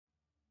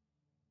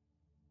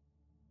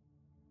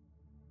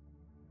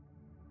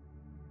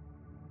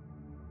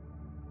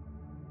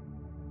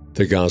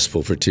The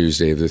Gospel for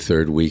Tuesday of the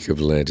third week of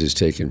Lent is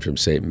taken from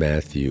St.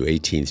 Matthew,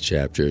 18th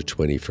chapter,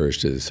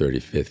 21st to the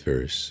 35th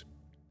verse.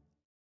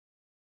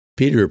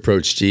 Peter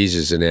approached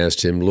Jesus and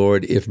asked him,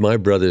 "Lord, if my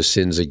brother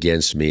sins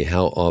against me,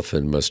 how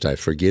often must I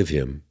forgive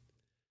him?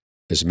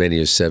 As many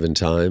as 7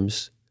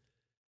 times?"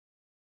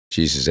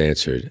 Jesus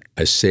answered,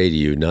 "I say to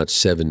you, not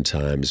 7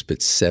 times,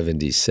 but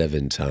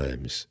 77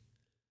 times."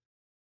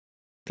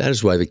 That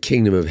is why the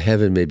kingdom of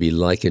heaven may be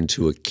likened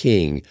to a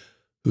king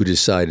who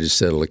decided to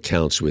settle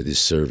accounts with his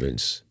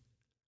servants.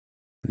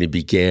 When he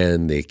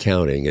began the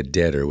accounting, a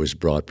debtor was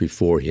brought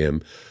before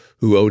him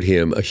who owed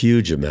him a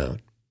huge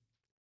amount.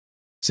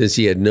 Since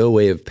he had no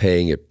way of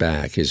paying it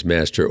back, his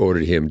master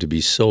ordered him to be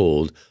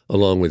sold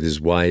along with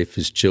his wife,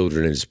 his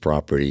children, and his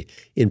property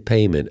in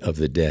payment of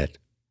the debt.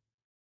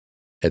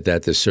 At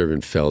that the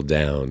servant fell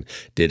down,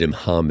 did him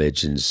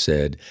homage, and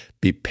said,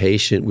 "Be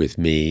patient with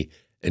me,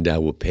 and I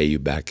will pay you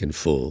back in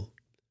full."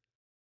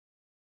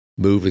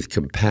 Moved with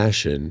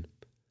compassion,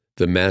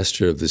 the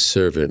master of the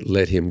servant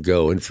let him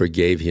go and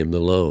forgave him the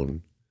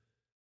loan.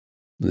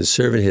 When the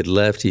servant had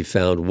left, he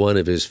found one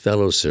of his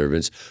fellow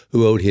servants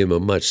who owed him a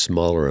much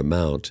smaller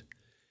amount.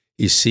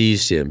 He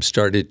seized him,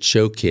 started to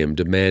choke him,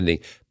 demanding,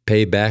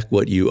 "Pay back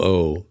what you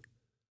owe."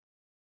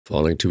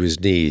 Falling to his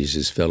knees,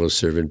 his fellow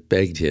servant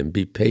begged him,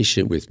 "Be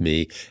patient with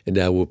me, and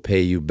I will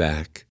pay you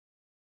back."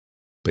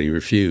 But he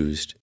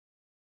refused.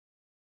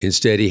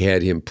 Instead, he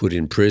had him put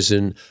in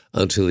prison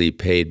until he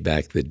paid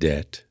back the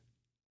debt.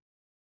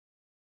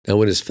 Now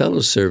when his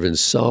fellow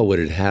servants saw what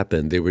had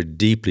happened, they were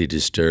deeply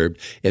disturbed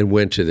and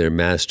went to their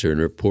master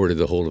and reported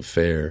the whole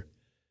affair.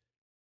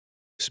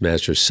 His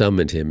master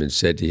summoned him and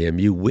said to him,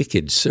 "You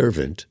wicked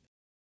servant,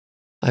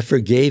 I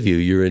forgave you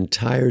your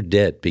entire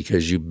debt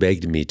because you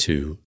begged me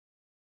to.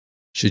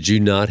 Should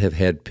you not have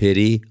had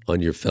pity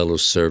on your fellow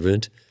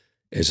servant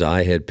as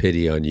I had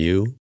pity on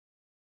you?"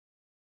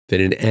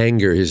 Then in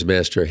anger his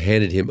master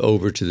handed him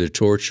over to the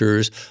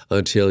torturers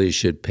until he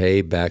should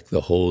pay back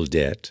the whole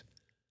debt.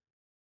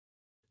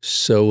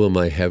 So will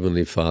my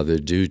heavenly Father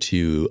do to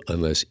you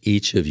unless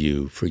each of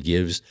you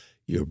forgives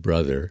your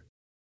brother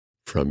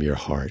from your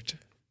heart.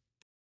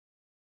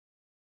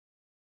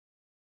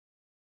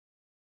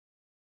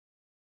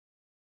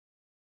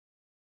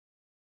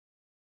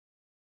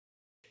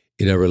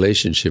 In our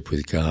relationship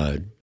with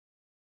God,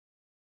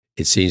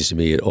 it seems to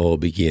me it all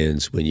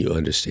begins when you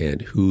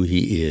understand who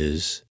He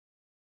is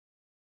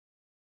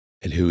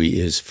and who He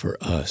is for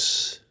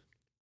us.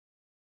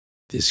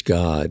 This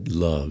God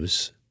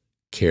loves,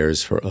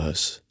 cares for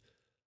us,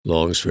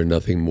 longs for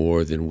nothing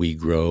more than we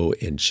grow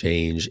and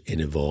change and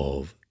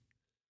evolve.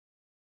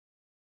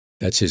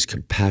 That's His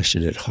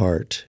compassionate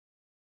heart.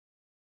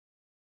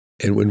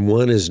 And when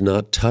one is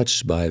not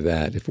touched by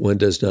that, if one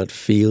does not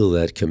feel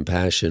that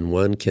compassion,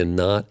 one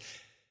cannot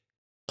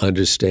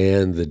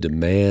understand the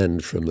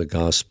demand from the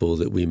gospel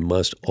that we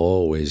must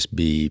always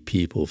be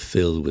people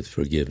filled with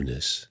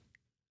forgiveness.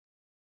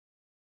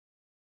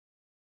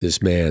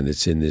 This man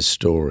that's in this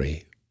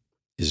story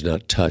is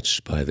not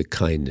touched by the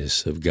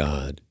kindness of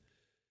God.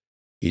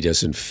 He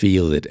doesn't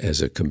feel it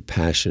as a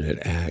compassionate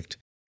act,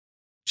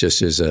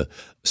 just as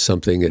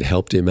something that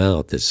helped him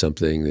out, that's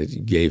something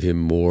that gave him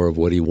more of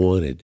what he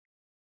wanted.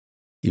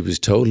 He was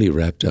totally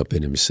wrapped up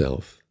in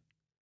himself,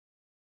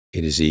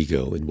 in his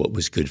ego, in what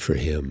was good for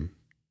him.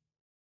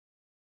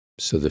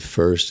 So the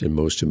first and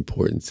most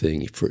important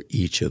thing for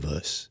each of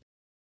us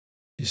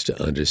is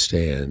to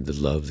understand the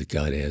love that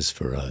God has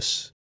for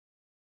us.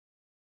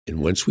 And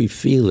once we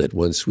feel it,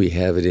 once we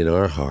have it in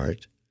our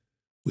heart,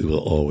 we will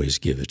always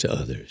give it to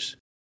others.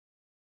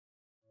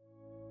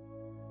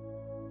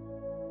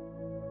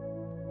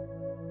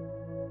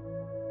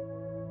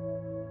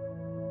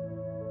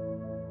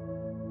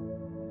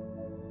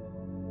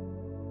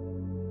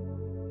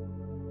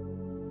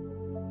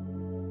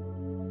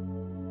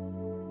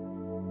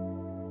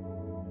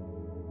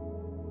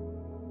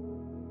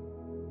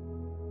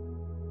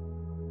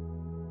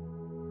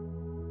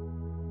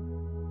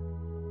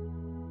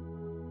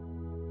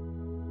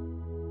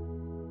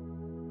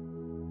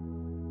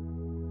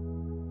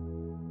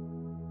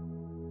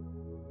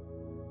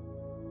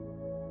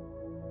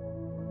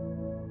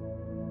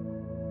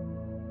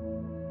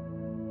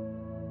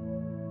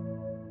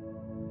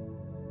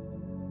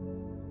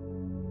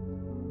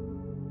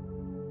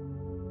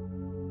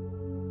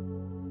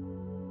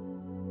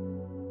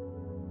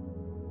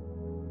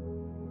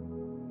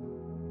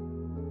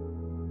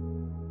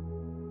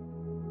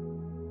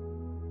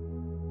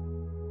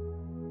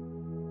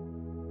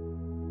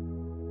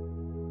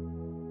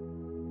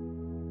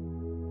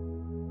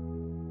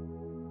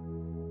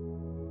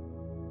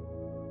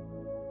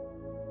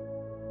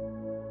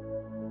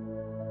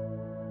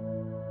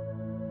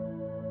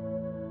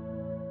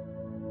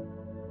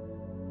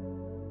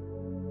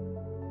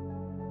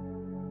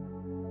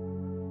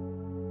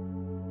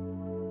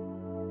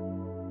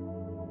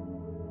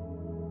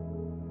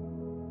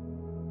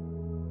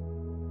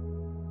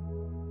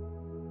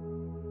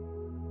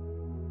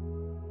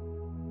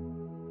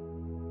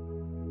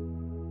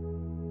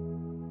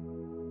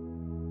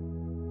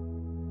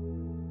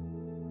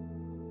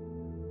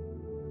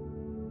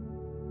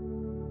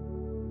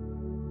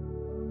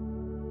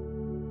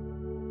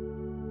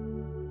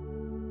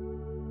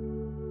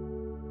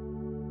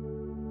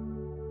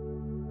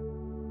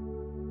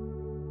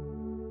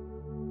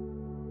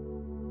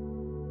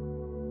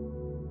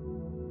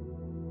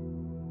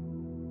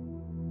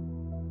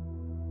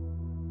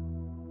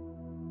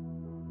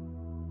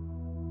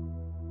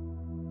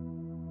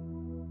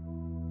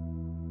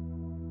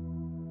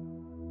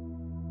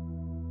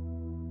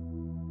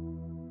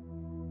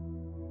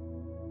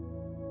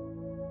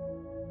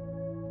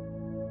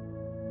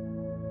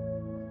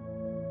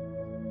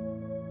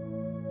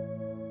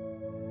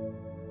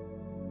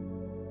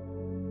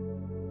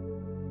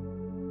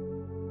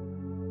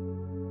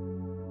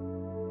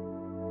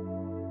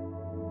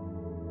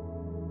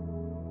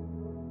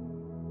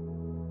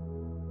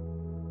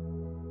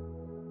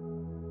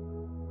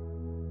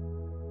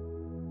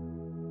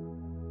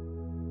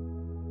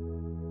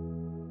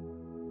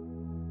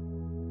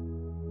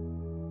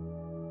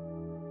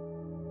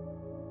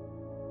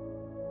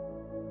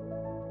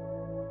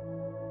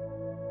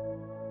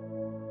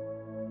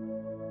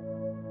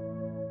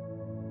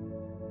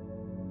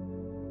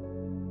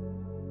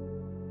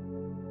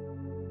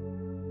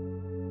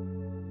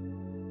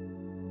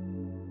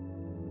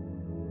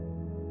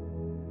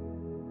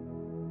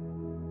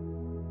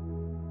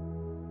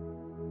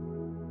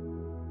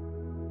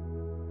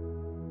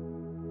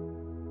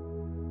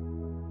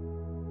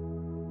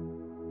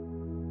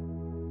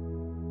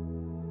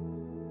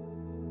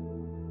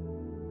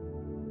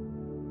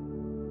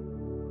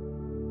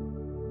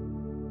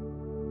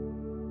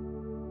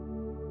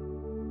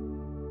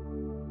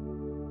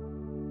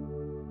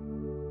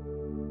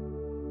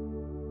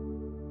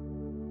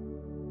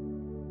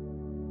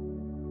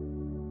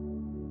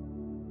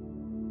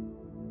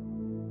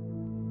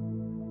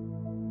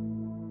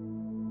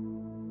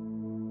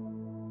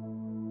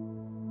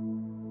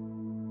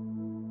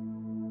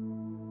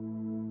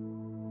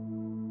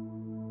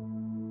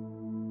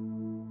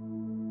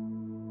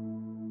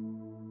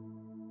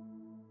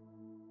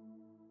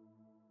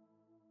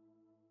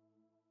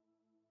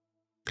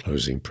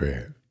 Closing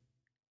prayer.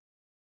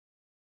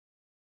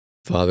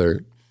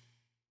 Father,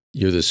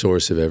 you're the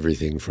source of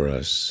everything for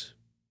us.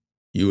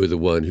 You are the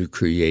one who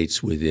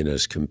creates within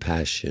us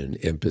compassion,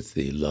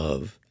 empathy,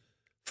 love,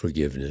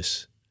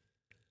 forgiveness.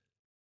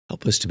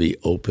 Help us to be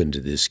open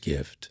to this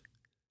gift.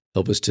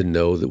 Help us to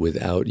know that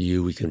without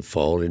you, we can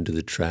fall into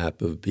the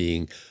trap of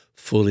being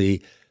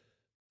fully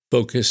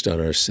focused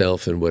on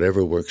ourselves and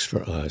whatever works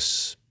for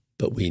us.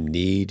 But we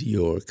need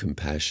your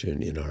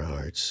compassion in our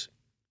hearts.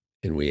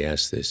 And we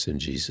ask this in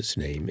Jesus'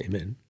 name.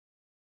 Amen.